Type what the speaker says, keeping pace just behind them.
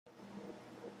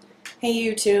Hey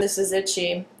YouTube, this is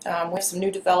Itchy. We have some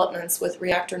new developments with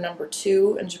Reactor number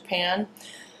 2 in Japan.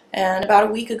 And about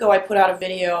a week ago I put out a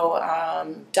video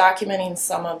documenting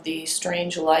some of the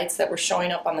strange lights that were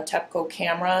showing up on the Tepco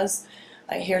cameras.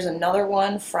 Here's another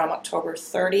one from October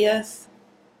 30th.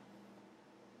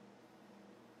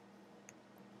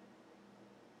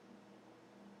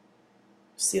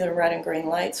 See the red and green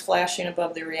lights flashing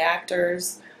above the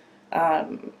reactors.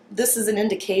 This is an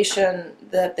indication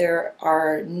that there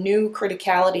are new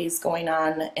criticalities going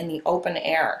on in the open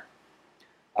air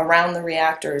around the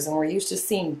reactors, and we're used to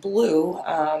seeing blue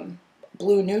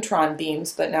neutron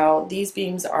beams, but now these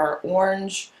beams are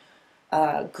orange,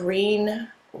 green,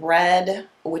 red,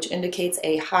 which indicates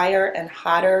a higher and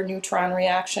hotter neutron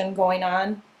reaction going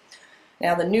on.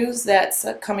 Now the news that's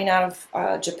coming out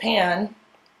of Japan,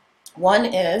 one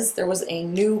is there was a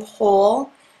new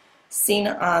hole seen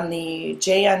on the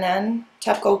JNN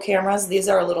Tepco cameras. These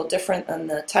are a little different than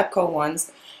the Tepco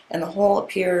ones, and the hole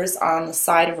appears on the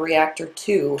side of Reactor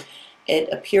 2. It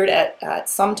appeared at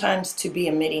sometimes to be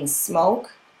emitting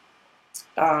smoke.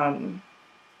 In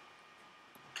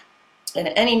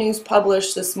any news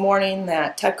published this morning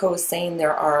that Tepco is saying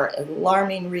there are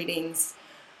alarming readings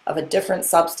of a different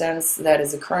substance that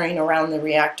is occurring around the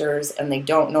reactors, and they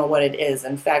don't know what it is.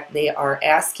 In fact, they are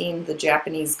asking the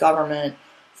Japanese government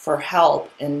for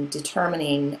help in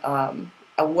determining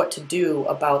what to do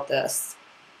about this.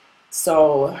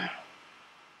 So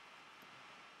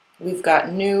we've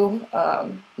got new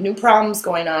problems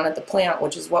going on at the plant,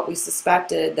 which is what we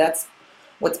suspected. That's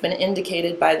what's been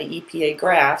indicated by the EPA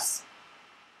graphs,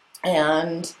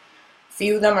 and a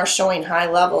few of them are showing high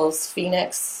levels.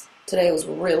 Phoenix today was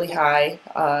really high.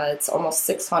 It's almost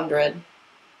 600.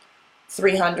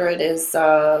 300 is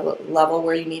a level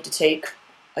where you need to take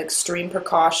extreme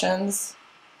precautions,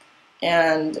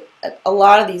 and a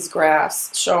lot of these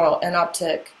graphs show an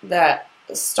uptick that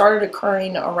started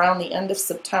occurring around the end of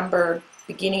September,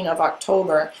 beginning of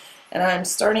October, and I'm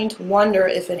starting to wonder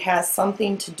if it has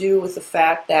something to do with the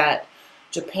fact that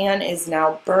Japan is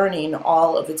now burning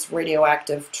all of its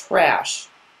radioactive trash.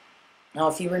 Now,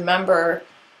 if you remember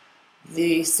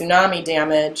the tsunami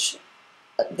damage,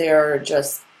 there are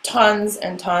just tons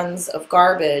and tons of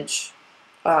garbage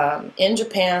in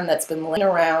Japan that's been laying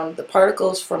around. The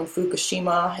particles from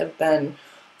Fukushima have been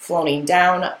floating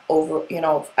down over,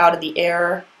 out of the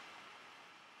air,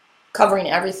 covering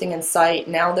everything in sight.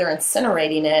 Now they're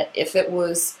incinerating it. If it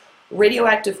was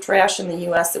radioactive trash in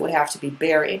the US, it would have to be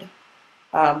buried.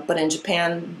 But in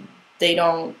Japan, they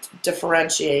don't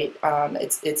differentiate.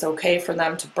 It's okay for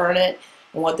them to burn it,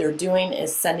 and what they're doing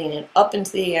is sending it up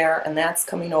into the air, and that's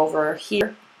coming over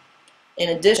here, in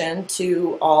addition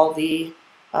to all the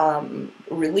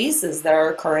releases that are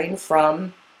occurring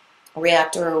from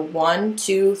Reactor 1,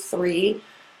 2, 3,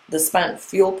 the spent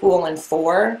fuel pool in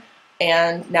 4,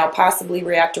 and now possibly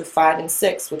Reactor 5 and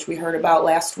 6, which we heard about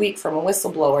last week from a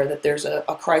whistleblower, that there's a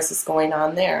crisis going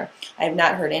on there. I have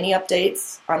not heard any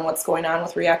updates on what's going on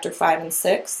with Reactor 5 and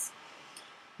 6,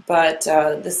 but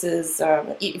this is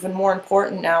even more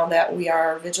important now that we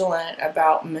are vigilant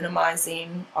about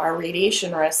minimizing our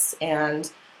radiation risks. And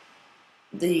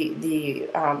the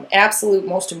absolute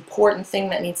most important thing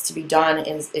that needs to be done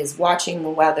is watching the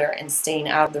weather and staying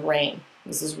out of the rain.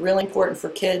 This is really important for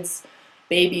kids,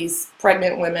 babies,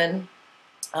 pregnant women.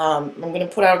 I'm going to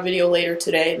put out a video later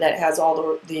today that has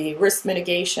all the risk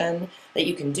mitigation that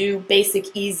you can do,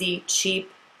 basic, easy,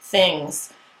 cheap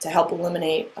things to help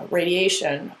eliminate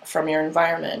radiation from your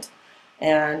environment.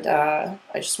 And I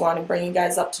just want to bring you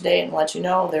guys up to date and let you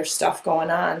know there's stuff going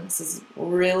on. This is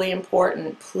really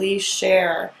important. Please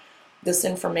share this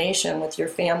information with your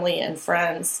family and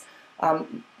friends.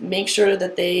 Make sure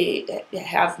that they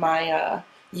have my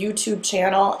YouTube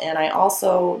channel, and I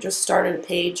also just started a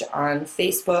page on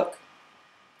Facebook,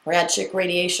 Rad Chick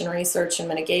Radiation Research and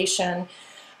Mitigation.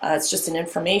 It's just an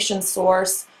information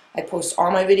source. I post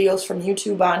all my videos from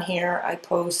YouTube on here. I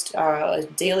post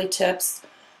daily tips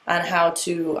on how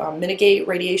to mitigate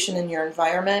radiation in your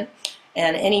environment,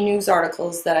 and any news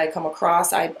articles that I come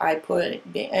across, I put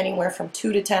anywhere from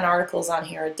 2 to 10 articles on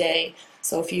here a day.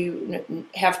 So if you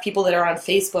have people that are on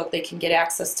Facebook, they can get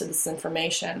access to this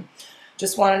information.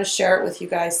 Just wanted to share it with you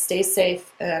guys. Stay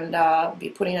safe, and be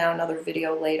putting out another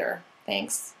video later.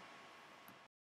 Thanks.